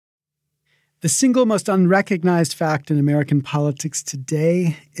The single most unrecognized fact in American politics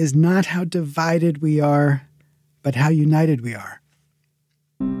today is not how divided we are, but how united we are.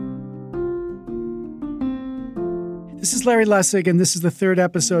 This is Larry Lessig, and this is the third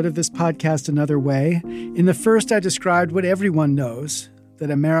episode of this podcast, Another Way. In the first, I described what everyone knows,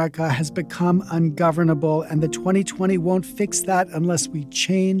 that America has become ungovernable, and that 2020 won't fix that unless we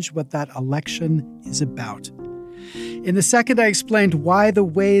change what that election is about. In the second, I explained why the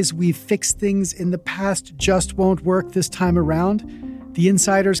ways we've fixed things in the past just won't work this time around. The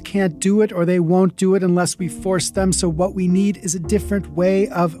insiders can't do it, or they won't do it unless we force them. So what we need is a different way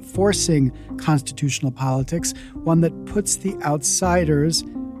of forcing constitutional politics, one that puts the outsiders,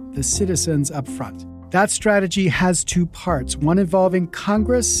 the citizens, up front. That strategy has two parts, one involving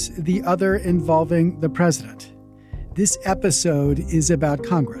Congress, the other involving the president. This episode is about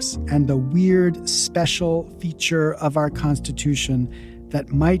Congress and the weird special feature of our Constitution that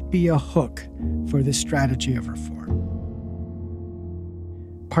might be a hook for this strategy of reform.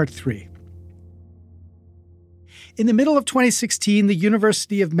 Part 3. In the middle of 2016, the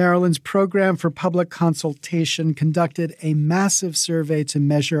University of Maryland's Program for Public Consultation conducted a massive survey to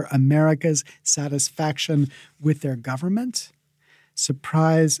measure America's satisfaction with their government.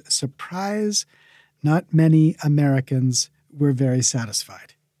 Surprise, surprise, not many Americans were very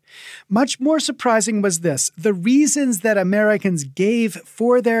satisfied. Much more surprising was this. The reasons that Americans gave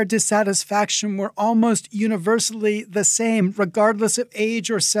for their dissatisfaction were almost universally the same, regardless of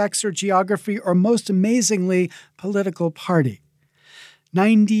age or sex or geography or, most amazingly, political party.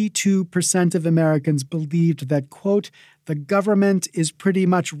 92% of Americans believed that, quote, the government is pretty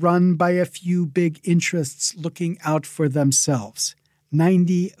much run by a few big interests looking out for themselves.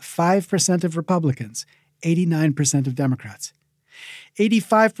 95% of Republicans, 89% of Democrats.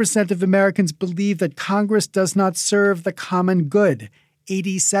 85% of Americans believe that Congress does not serve the common good.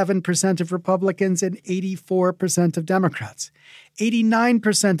 87% of Republicans and 84% of Democrats.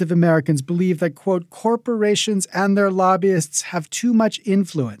 89% of Americans believe that, quote, corporations and their lobbyists have too much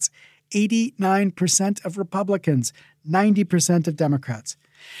influence. 89% of Republicans, 90% of Democrats.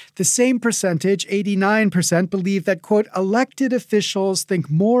 The same percentage, 89%, believe that, quote, elected officials think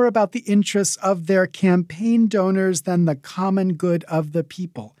more about the interests of their campaign donors than the common good of the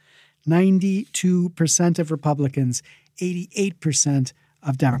people. 92% of Republicans, 88%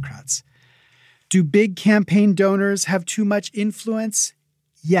 of Democrats. Do big campaign donors have too much influence?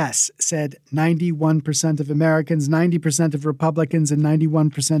 Yes, said 91% of Americans, 90% of Republicans, and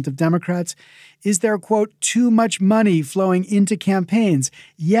 91% of Democrats. Is there, quote, too much money flowing into campaigns?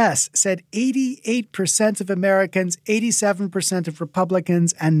 Yes, said 88% of Americans, 87% of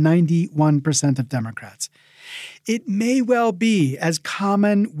Republicans, and 91% of Democrats. It may well be, as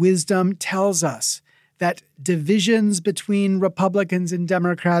common wisdom tells us, that divisions between Republicans and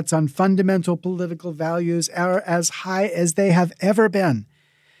Democrats on fundamental political values are as high as they have ever been.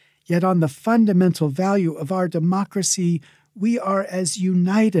 Yet on the fundamental value of our democracy, we are as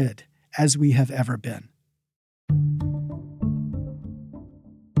united as we have ever been.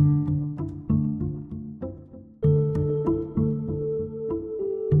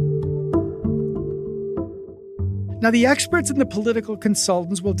 Now, the experts and the political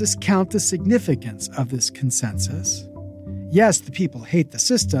consultants will discount the significance of this consensus. Yes, the people hate the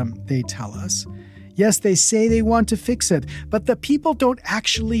system, they tell us. Yes, they say they want to fix it, but the people don't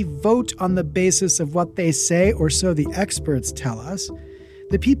actually vote on the basis of what they say, or so the experts tell us.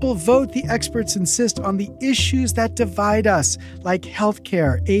 The people vote, the experts insist, on the issues that divide us, like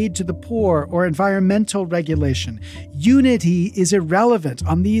healthcare, aid to the poor, or environmental regulation. Unity is irrelevant.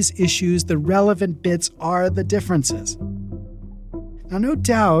 On these issues, the relevant bits are the differences. Now, no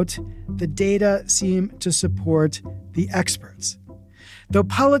doubt, the data seem to support the experts. Though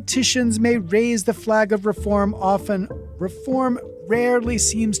politicians may raise the flag of reform often, reform rarely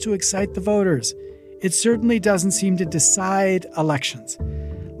seems to excite the voters. It certainly doesn't seem to decide elections.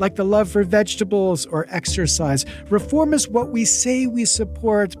 Like the love for vegetables or exercise, reform is what we say we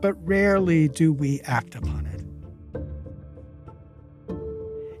support, but rarely do we act upon it.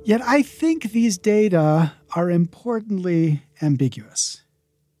 Yet I think these data are importantly ambiguous.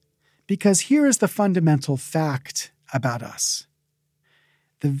 Because here is the fundamental fact about us.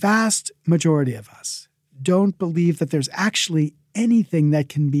 The vast majority of us don't believe that there's actually anything that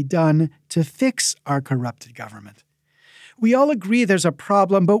can be done to fix our corrupted government. We all agree there's a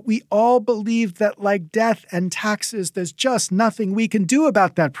problem, but we all believe that, like death and taxes, there's just nothing we can do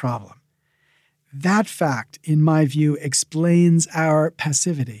about that problem. That fact, in my view, explains our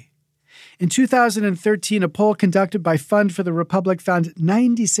passivity. In 2013, a poll conducted by Fund for the Republic found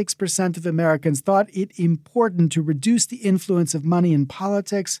 96% of Americans thought it important to reduce the influence of money in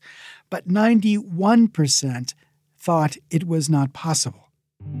politics, but 91% thought it was not possible.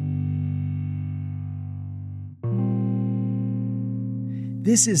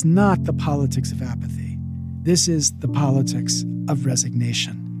 This is not the politics of apathy. This is the politics of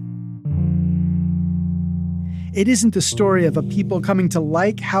resignation. It isn't the story of a people coming to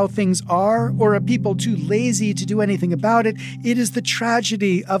like how things are or a people too lazy to do anything about it. It is the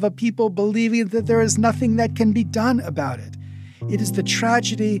tragedy of a people believing that there is nothing that can be done about it. It is the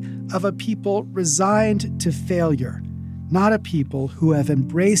tragedy of a people resigned to failure, not a people who have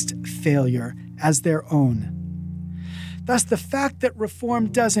embraced failure as their own. Thus, the fact that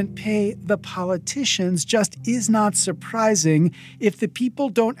reform doesn't pay the politicians just is not surprising if the people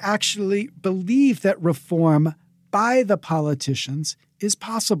don't actually believe that reform by the politicians is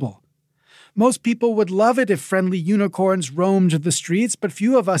possible. Most people would love it if friendly unicorns roamed the streets, but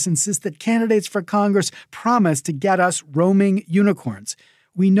few of us insist that candidates for Congress promise to get us roaming unicorns.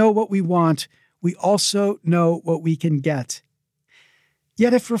 We know what we want. We also know what we can get.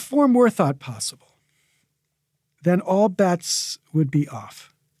 Yet if reform were thought possible, then all bets would be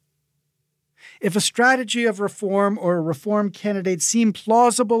off. If a strategy of reform or a reform candidate seemed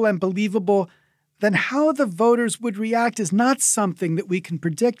plausible and believable, then how the voters would react is not something that we can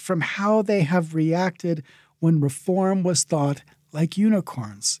predict from how they have reacted when reform was thought like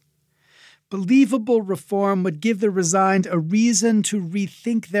unicorns. Believable reform would give the resigned a reason to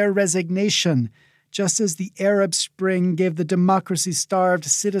rethink their resignation, just as the Arab Spring gave the democracy-starved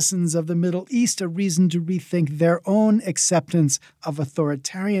citizens of the Middle East a reason to rethink their own acceptance of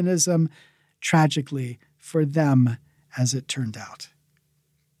authoritarianism, tragically for them, as it turned out.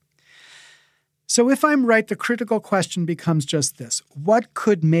 So if I'm right, the critical question becomes just this: what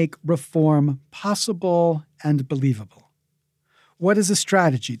could make reform possible and believable? What is a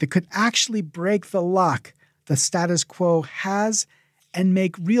strategy that could actually break the lock the status quo has and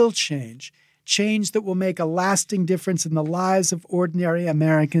make real change that will make a lasting difference in the lives of ordinary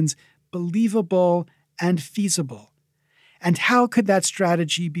Americans, believable and feasible? And how could that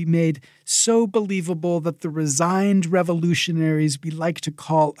strategy be made so believable that the resigned revolutionaries we like to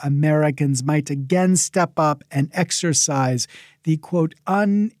call Americans might again step up and exercise the, quote,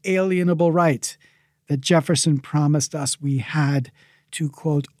 unalienable right that Jefferson promised us we had to,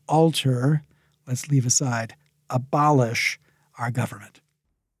 quote, alter, let's leave aside, abolish our government?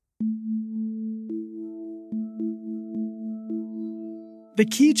 The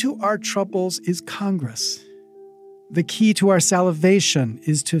key to our troubles is Congress. The key to our salvation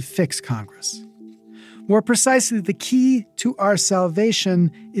is to fix Congress. More precisely, the key to our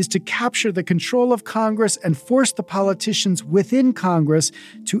salvation is to capture the control of Congress and force the politicians within Congress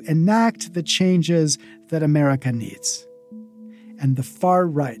to enact the changes that America needs. And the far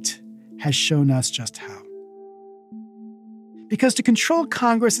right has shown us just how. Because to control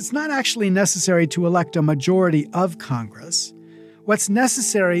Congress, it's not actually necessary to elect a majority of Congress. What's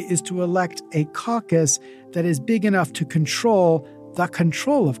necessary is to elect a caucus that is big enough to control the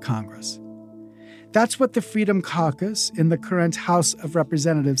control of Congress. That's what the Freedom Caucus in the current House of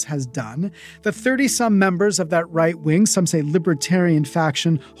Representatives has done. The 30-some members of that right-wing, some say libertarian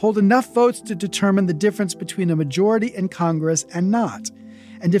faction, hold enough votes to determine the difference between a majority in Congress and not.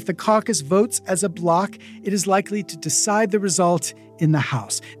 And if the caucus votes as a bloc, it is likely to decide the result in the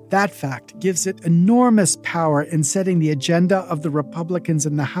House. That fact gives it enormous power in setting the agenda of the Republicans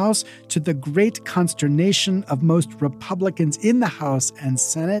in the House, to the great consternation of most Republicans in the House and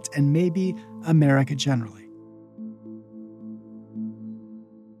Senate, and maybe America generally.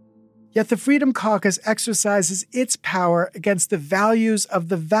 Yet the Freedom Caucus exercises its power against the values of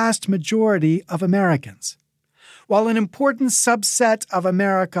the vast majority of Americans. While an important subset of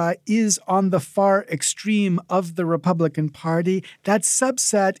America is on the far extreme of the Republican Party, that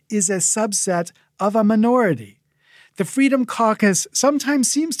subset is a subset of a minority. The Freedom Caucus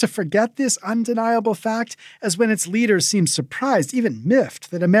sometimes seems to forget this undeniable fact, as when its leaders seem surprised, even miffed,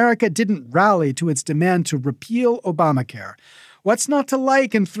 that America didn't rally to its demand to repeal Obamacare. What's not to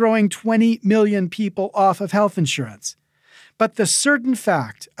like in throwing 20 million people off of health insurance? But the certain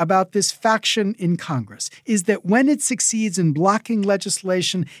fact about this faction in Congress is that when it succeeds in blocking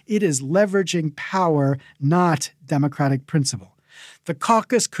legislation, it is leveraging power, not democratic principle. The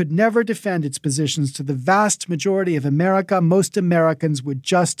caucus could never defend its positions to the vast majority of America. Most Americans would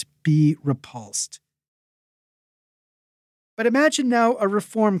just be repulsed. But imagine now a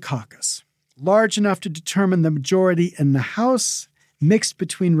reform caucus, large enough to determine the majority in the House, mixed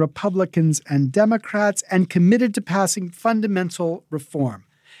between Republicans and Democrats, and committed to passing fundamental reform.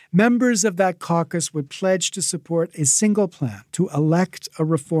 Members of that caucus would pledge to support a single plan to elect a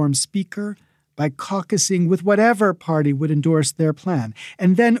reform speaker by caucusing with whatever party would endorse their plan.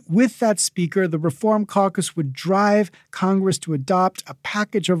 And then with that speaker, the Reform Caucus would drive Congress to adopt a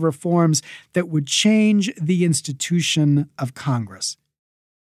package of reforms that would change the institution of Congress.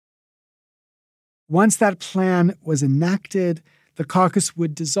 Once that plan was enacted, the caucus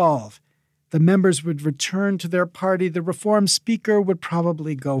would dissolve. The members would return to their party. The reform speaker would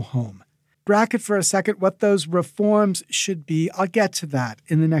probably go home. Bracket for a second what those reforms should be. I'll get to that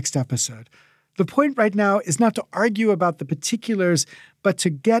in the next episode. The point right now is not to argue about the particulars, but to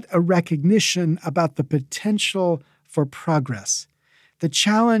get a recognition about the potential for progress. The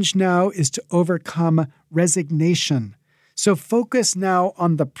challenge now is to overcome resignation. So focus now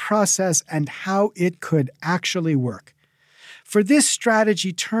on the process and how it could actually work. For this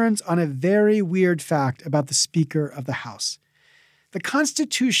strategy turns on a very weird fact about the Speaker of the House. The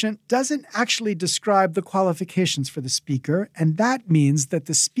Constitution doesn't actually describe the qualifications for the Speaker, and that means that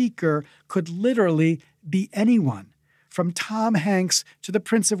the Speaker could literally be anyone, from Tom Hanks to the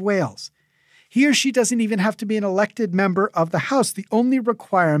Prince of Wales. He or she doesn't even have to be an elected member of the House. The only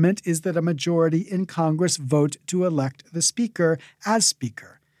requirement is that a majority in Congress vote to elect the Speaker as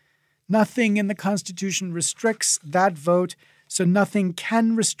Speaker. Nothing in the Constitution restricts that vote, so nothing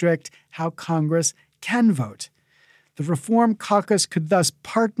can restrict how Congress can vote. The Reform Caucus could thus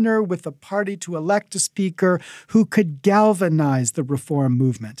partner with a party to elect a speaker who could galvanize the reform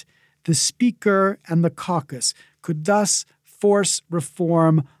movement. The speaker and the caucus could thus force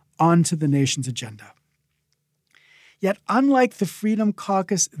reform onto the nation's agenda. Yet, unlike the Freedom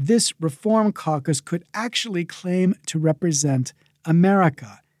Caucus, this Reform Caucus could actually claim to represent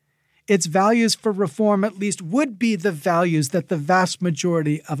America. Its values for reform, at least, would be the values that the vast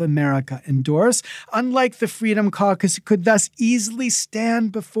majority of America endorse. Unlike the Freedom Caucus, it could thus easily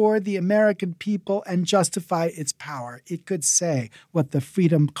stand before the American people and justify its power. It could say what the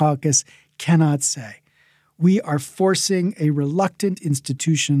Freedom Caucus cannot say. We are forcing a reluctant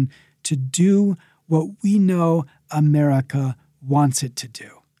institution to do what we know America wants it to do.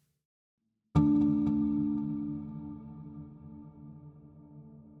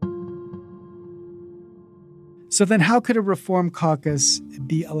 So then how could a Reform Caucus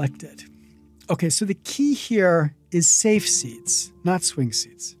be elected? Okay, so the key here is safe seats, not swing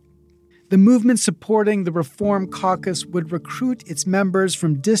seats. The movement supporting the Reform Caucus would recruit its members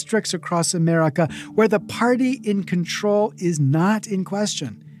from districts across America where the party in control is not in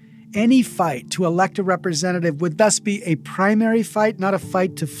question. Any fight to elect a representative would thus be a primary fight, not a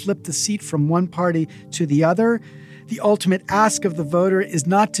fight to flip the seat from one party to the other. The ultimate ask of the voter is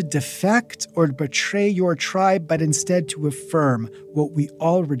not to defect or betray your tribe, but instead to affirm what we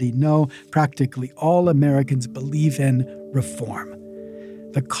already know practically all Americans believe in: reform.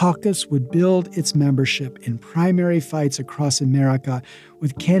 The caucus would build its membership in primary fights across America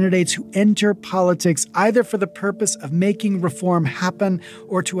with candidates who enter politics either for the purpose of making reform happen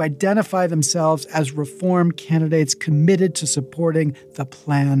or to identify themselves as reform candidates committed to supporting the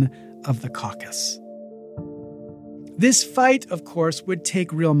plan of the caucus. This fight, of course, would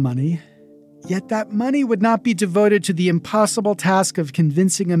take real money, yet that money would not be devoted to the impossible task of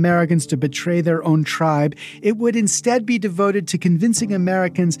convincing Americans to betray their own tribe. It would instead be devoted to convincing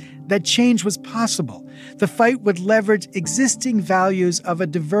Americans that change was possible. The fight would leverage existing values of a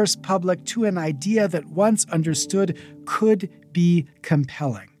diverse public to an idea that, once understood, could be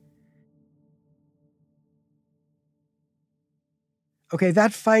compelling. Okay,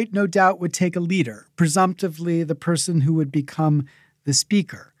 that fight no doubt would take a leader, presumptively the person who would become the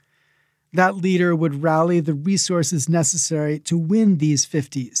speaker. That leader would rally the resources necessary to win these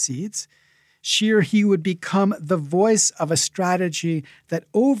 50 seats. She or he would become the voice of a strategy that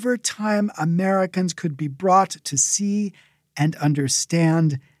over time Americans could be brought to see and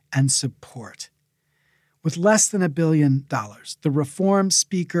understand and support. With less than $1 billion, the reform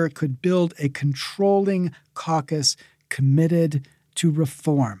speaker could build a controlling caucus committed to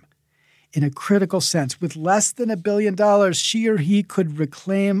reform. In a critical sense, with less than $1 billion, she or he could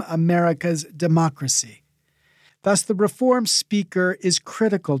reclaim America's democracy. Thus, the reform speaker is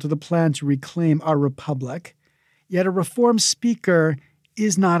critical to the plan to reclaim our republic, yet a reform speaker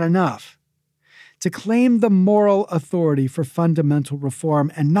is not enough. To claim the moral authority for fundamental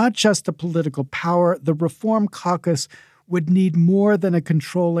reform, and not just the political power, the Reform Caucus would need more than a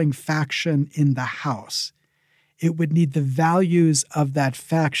controlling faction in the House. It would need the values of that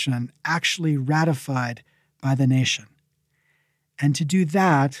faction actually ratified by the nation. And to do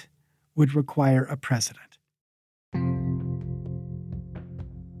that would require a president.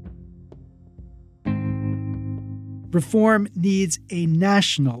 Reform needs a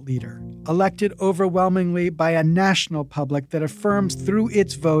national leader, elected overwhelmingly by a national public that affirms through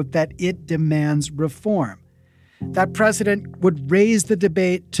its vote that it demands reform. That president would raise the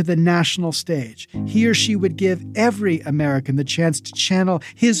debate to the national stage. He or she would give every American the chance to channel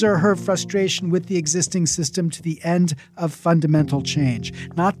his or her frustration with the existing system to the end of fundamental change.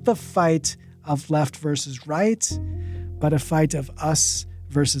 Not the fight of left versus right, but a fight of us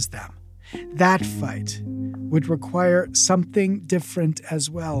versus them. That fight would require something different as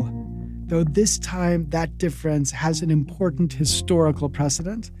well, though this time that difference has an important historical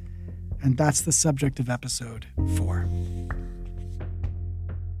precedent. And that's the subject of episode 4.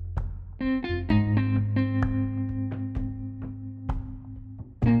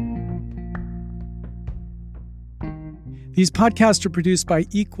 These podcasts are produced by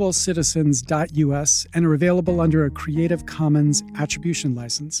equalcitizens.us and are available under a Creative Commons attribution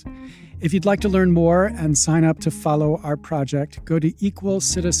license. If you'd like to learn more and sign up to follow our project, go to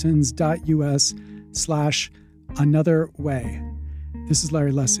equalcitizens.us/anotherway. This is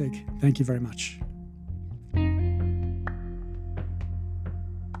Larry Lessig. Thank you very much.